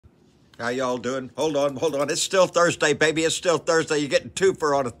How y'all doing? Hold on. It's still Thursday, baby. It's still Thursday. You're getting two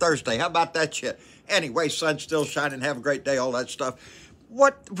for on a Thursday. How about that shit? Anyway, sun's still shining. Have a great day, all that stuff.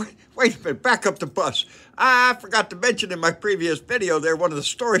 What? Wait a minute. Back up the bus. I forgot to mention in my previous video there one of the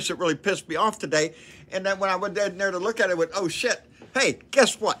stories that really pissed me off today. And then when I went in there to look at it, I went, oh, shit. Hey,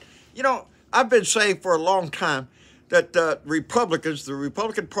 guess what? You know, I've been saying for a long time that Republicans, the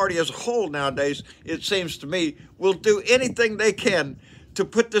Republican Party as a whole nowadays, it seems to me, will do anything they can to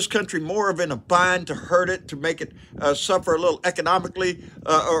put this country more of in a bind, to hurt it, to make it suffer a little economically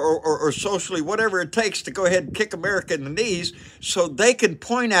or socially, whatever it takes to go ahead and kick America in the knees so they can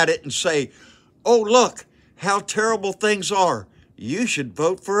point at it and say, oh, look, how terrible things are. You should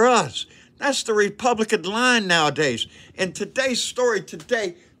vote for us. That's the Republican line nowadays. And today's story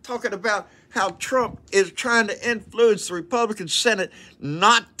today, talking about how Trump is trying to influence the Republican Senate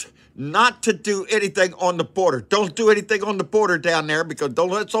not to do anything on the border. Don't do anything on the border down there because don't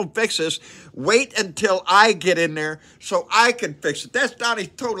let them fix this. Wait until I get in there so I can fix it. That's Donnie's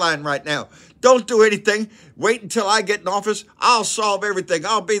toe line right now. Don't do anything. Wait until I get in office. I'll solve everything.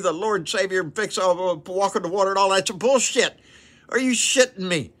 I'll be the Lord and Savior and fix all, walk on the water and all that. It's bullshit. Are you shitting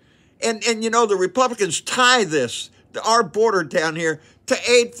me? And you know, the Republicans tie this, our border down here, to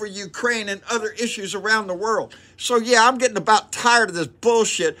aid for Ukraine and other issues around the world. So, yeah, I'm getting about tired of this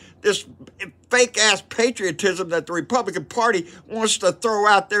bullshit, this fake-ass patriotism that the Republican Party wants to throw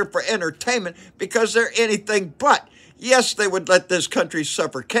out there for entertainment because they're anything but. Yes, they would let this country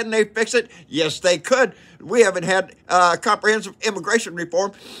suffer. Can they fix it? Yes, they could. We haven't had comprehensive immigration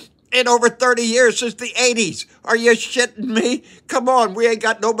reform in over 30 years, since the 80s. Are you shitting me? Come on, we ain't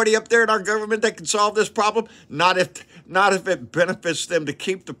got nobody up there in our government that can solve this problem. Not if it benefits them to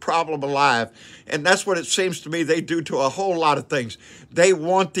keep the problem alive. And that's what it seems to me they do to a whole lot of things. They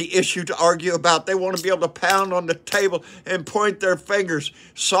want the issue to argue about. They want to be able to pound on the table and point their fingers.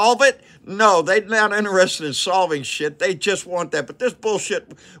 Solve it? No, they're not interested in solving shit. They just want that. But this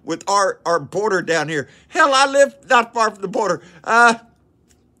bullshit with our border down here. Hell, I live not far from the border.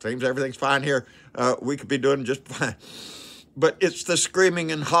 Seems everything's fine here. We could be doing just fine. But it's the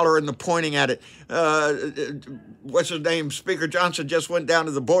screaming and hollering, the pointing at it. What's his name? Speaker Johnson just went down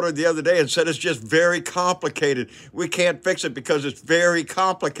to the border the other day and said it's just very complicated. We can't fix it because it's very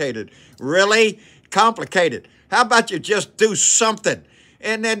complicated. Really? Complicated. How about you just do something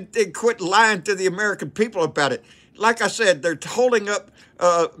and then quit lying to the American people about it? Like I said, they're holding up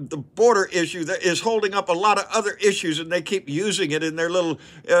the border issue that is holding up a lot of other issues, and they keep using it in their little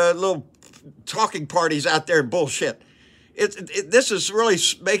talking parties out there and bullshit. This is really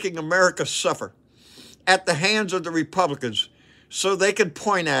making America suffer at the hands of the Republicans so they can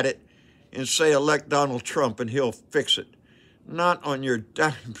point at it and say, elect Donald Trump and he'll fix it. Not on your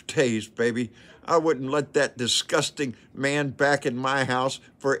dime days, baby. I wouldn't let that disgusting man back in my house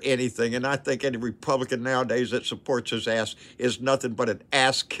for anything. And I think any Republican nowadays that supports his ass is nothing but an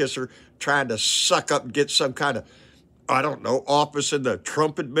ass kisser trying to suck up and get some kind of, I don't know, office in the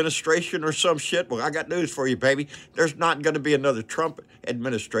Trump administration or some shit. Well, I got news for you, baby. There's not going to be another Trump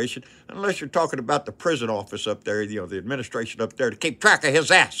administration unless you're talking about the prison office up there, you know, the administration up there to keep track of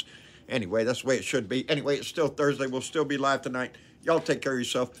his ass. Anyway, that's the way it should be. Anyway, it's still Thursday. We'll still be live tonight. Y'all take care of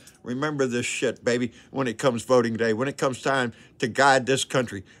yourself. Remember this shit, baby, when it comes voting day, when it comes time to guide this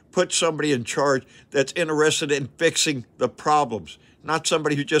country. Put somebody in charge that's interested in fixing the problems, not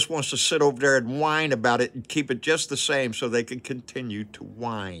somebody who just wants to sit over there and whine about it and keep it just the same so they can continue to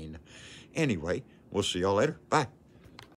whine. Anyway, we'll see y'all later. Bye.